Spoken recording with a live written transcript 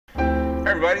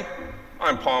everybody,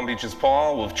 I'm Palm Beach's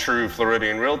Paul with True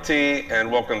Floridian Realty,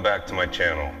 and welcome back to my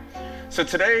channel. So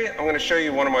today I'm going to show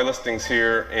you one of my listings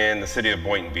here in the city of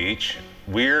Boynton Beach.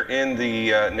 We're in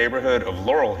the neighborhood of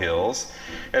Laurel Hills,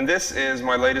 and this is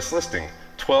my latest listing,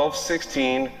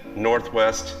 1216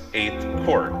 Northwest 8th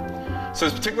Court. So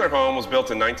this particular home was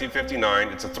built in 1959.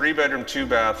 It's a 3-bedroom,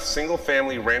 2-bath,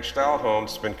 single-family ranch-style home.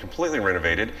 It's been completely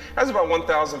renovated. Has about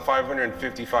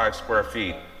 1,555 square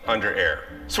feet under air.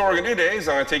 So what we're gonna do today is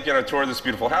I'm gonna take you on a tour of this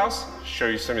beautiful house, show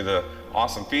you some of the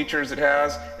awesome features it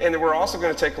has, and then we're also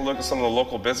gonna take a look at some of the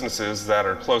local businesses that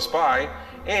are close by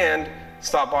and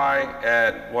stop by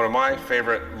at one of my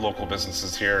favorite local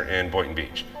businesses here in Boynton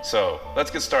Beach. So let's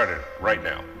get started right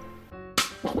now.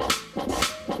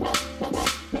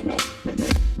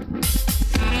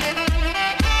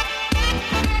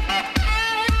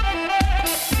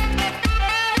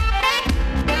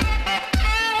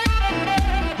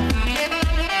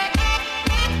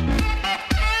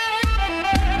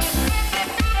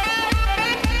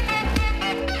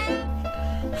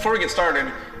 Before we get started,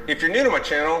 if you're new to my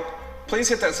channel, please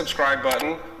hit that subscribe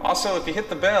button. Also, if you hit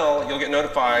the bell, you'll get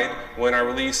notified when I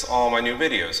release all my new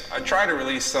videos. I try to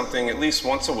release something at least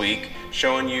once a week,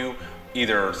 showing you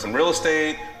either some real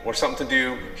estate or something to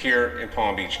do here in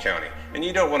Palm Beach County. And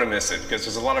you don't want to miss it because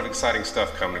there's a lot of exciting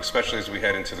stuff coming, especially as we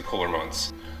head into the cooler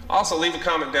months. Also, leave a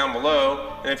comment down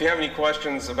below, and if you have any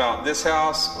questions about this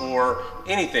house or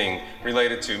anything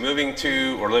related to moving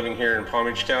to or living here in Palm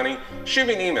Beach County, shoot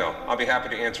me an email. I'll be happy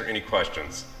to answer any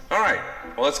questions. All right,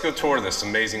 well, let's go tour this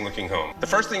amazing looking home. The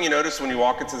first thing you notice when you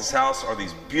walk into this house are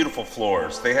these beautiful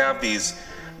floors. They have these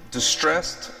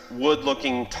distressed wood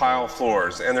looking tile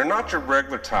floors, and they're not your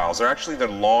regular tiles. They're actually the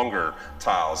longer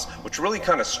tiles, which really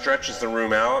kind of stretches the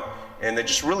room out, and they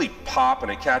just really pop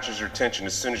and it catches your attention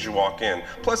as soon as you walk in.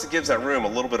 Plus it gives that room a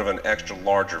little bit of an extra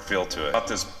larger feel to it. About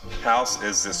this house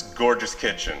is this gorgeous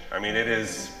kitchen. I mean, it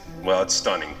is, well, it's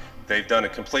stunning. They've done a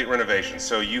complete renovation.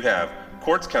 So you have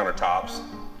quartz countertops,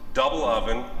 double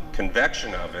oven,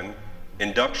 convection oven,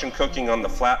 induction cooking on the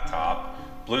flat top,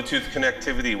 Bluetooth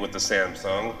connectivity with the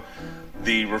Samsung.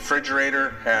 The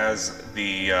refrigerator has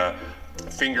the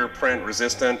fingerprint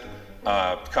resistant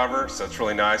cover, so it's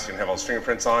really nice. You can have all those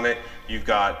fingerprints on it. You've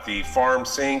got the farm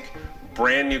sink,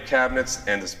 brand new cabinets,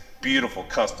 and this beautiful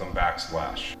custom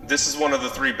backsplash. This is one of the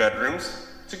 3 bedrooms.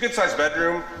 It's a good sized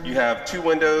bedroom. You have 2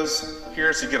 windows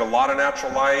here, so you get a lot of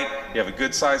natural light. You have a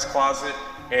good sized closet,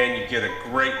 and you get a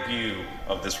great view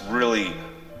of this really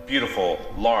beautiful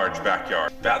large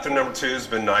backyard. Bathroom number 2 has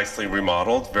been nicely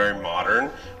remodeled, very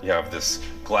modern. You have this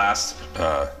glass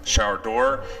shower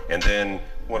door, and then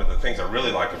one of the things I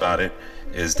really like about it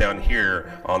is down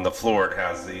here on the floor it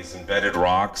has these embedded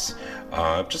rocks.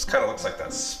 Just kind of looks like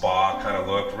that spa kind of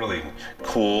look, really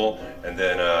cool, and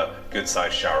then a good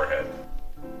sized shower head.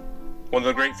 One of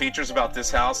the great features about this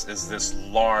house is this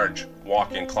large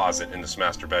walk-in closet in this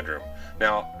master bedroom.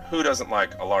 Now, who doesn't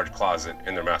like a large closet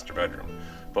in their master bedroom?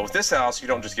 But with this house, you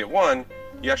don't just get one,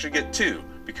 you actually get 2,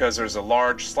 because there's a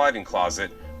large sliding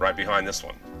closet right behind this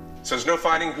one. So there's no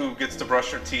fighting who gets to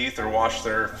brush their teeth or wash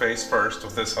their face first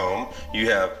with this home. You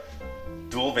have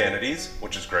dual vanities,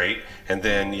 which is great, and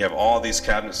then you have all these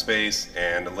cabinet space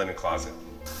and a linen closet.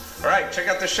 All right, check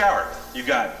out this shower. You've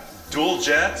got dual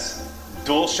jets,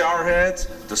 dual shower heads,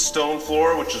 the stone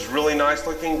floor, which is really nice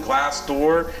looking, glass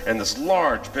door, and this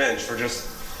large bench for just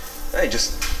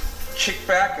kick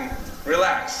back and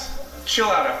relax, chill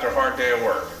out after a hard day of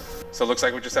work. So it looks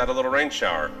like we just had a little rain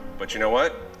shower, but you know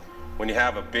what? When you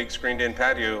have a big screened-in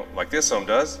patio like this home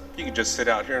does, you can just sit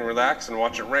out here and relax and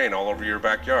watch it rain all over your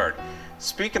backyard.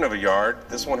 Speaking of a yard,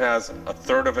 this one has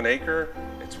 1/3 of an acre.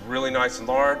 It's really nice and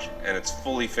large, and it's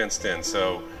fully fenced in.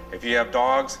 So if you have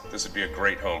dogs, this would be a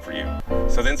great home for you.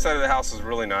 So the inside of the house is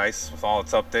really nice with all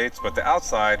its updates, but the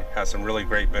outside has some really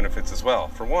great benefits as well.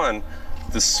 For one,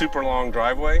 this super long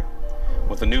driveway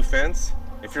with a new fence.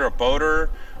 If you're a boater,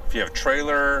 if you have a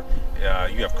trailer,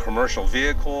 you have commercial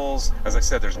vehicles. As I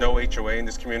said, there's no HOA in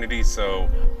this community, so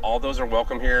all those are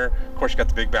welcome here. Of course, you got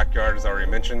the big backyard, as I already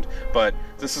mentioned, but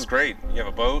this is great. You have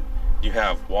a boat, you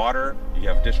have water, you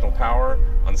have additional power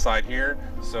on the side here.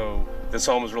 So this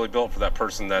home is really built for that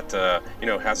person that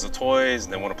has the toys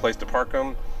and they want a place to park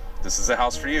them. This is a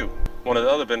house for you. One of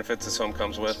the other benefits this home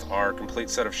comes with are a complete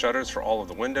set of shutters for all of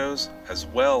the windows, as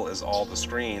well as all the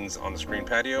screens on the screen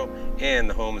patio, and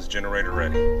the home is generator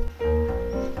ready.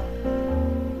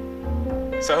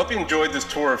 So I hope you enjoyed this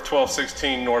tour of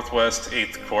 1216 Northwest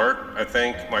 8th Court. I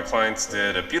think my clients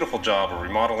did a beautiful job of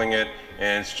remodeling it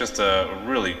and it's just a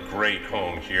really great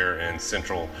home here in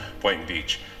central Boynton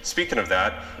Beach. Speaking of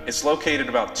that, it's located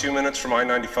about 2 minutes from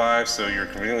I-95, so you're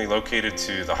conveniently located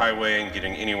to the highway and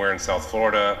getting anywhere in South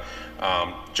Florida.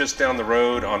 Just down the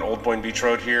road on Old Boynton Beach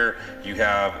Road here, you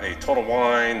have a Total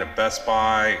Wine, a Best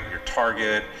Buy, your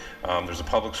Target, there's a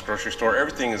Publix grocery store.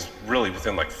 Everything is really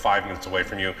within like 5 minutes away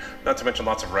from you, not to mention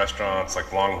lots of restaurants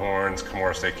like Longhorns,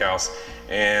 Kimura Steakhouse,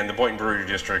 and the Boynton Brewery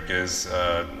District is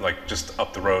like just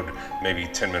up the road, maybe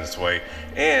 10 minutes away.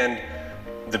 And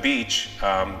the beach,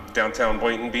 downtown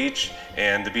Boynton Beach,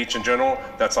 and the beach in general,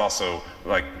 that's also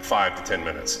like 5 to 10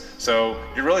 minutes. So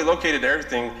you're really located to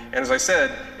everything, and as I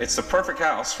said, it's the perfect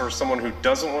house for someone who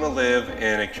doesn't want to live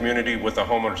in a community with a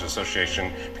homeowners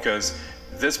association, because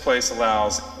this place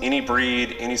allows any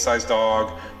breed, any size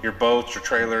dog, your boats, your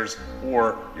trailers,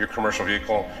 or your commercial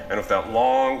vehicle. And with that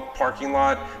long parking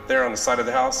lot there on the side of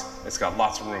the house, it's got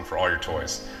lots of room for all your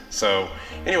toys. So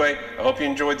anyway, I hope you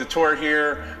enjoyed the tour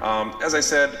here. As I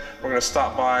said, we're gonna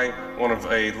stop by one of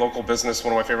a local business,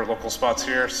 one of my favorite local spots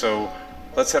here. So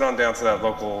let's head on down to that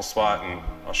local spot and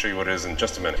I'll show you what it is in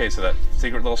just a minute. Okay, so that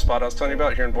secret little spot I was telling you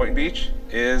about here in Boynton Beach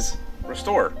is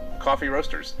Restore Coffee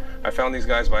Roasters. I found these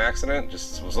guys by accident,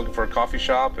 just was looking for a coffee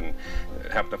shop and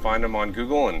happened to find them on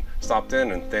Google and stopped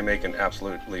in, and they make an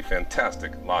absolutely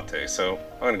fantastic latte. So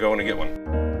I'm gonna go in and get one.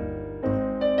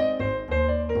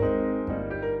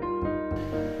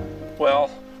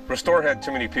 Well, Restore had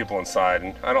too many people inside,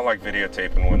 and I don't like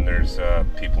videotaping when there's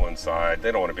people inside.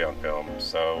 They don't want to be on film.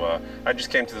 So I just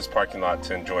came to this parking lot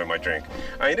to enjoy my drink.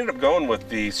 I ended up going with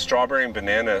the strawberry and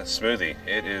banana smoothie.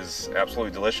 It is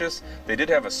absolutely delicious. They did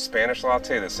have a Spanish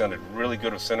latte that sounded really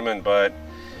good with cinnamon, but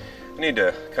I need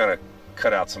to kind of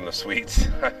cut out some of the sweets,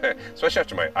 especially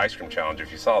after my ice cream challenge.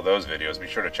 If you saw those videos, be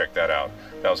sure to check that out.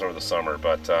 That was over the summer.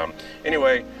 But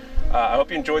anyway, I hope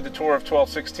you enjoyed the tour of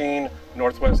 1216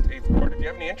 Northwest 8th Court. If you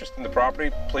have any interest in the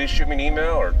property, please shoot me an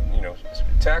email or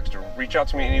text or reach out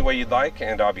to me any way you'd like,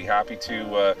 and I'll be happy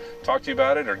to talk to you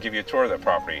about it or give you a tour of that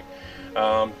property.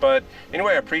 But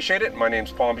anyway, I appreciate it. My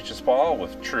name's Palm Beaches Paul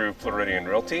with True Floridian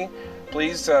Realty.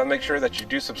 Please make sure that you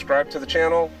do subscribe to the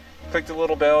channel. Click the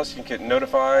little bell so you can get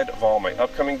notified of all my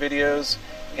upcoming videos,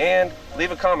 and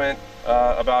leave a comment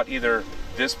about either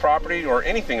this property or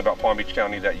anything about Palm Beach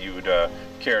County that you would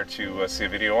care to see a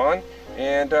video on,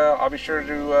 and I'll be sure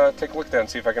to take a look at that and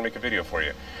see if I can make a video for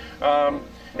you.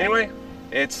 Anyway,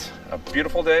 it's a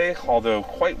beautiful day, although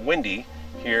quite windy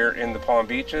here in the Palm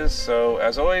Beaches. So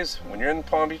as always, when you're in the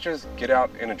Palm Beaches, get out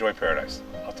and enjoy paradise.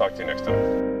 I'll talk to you next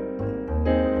time.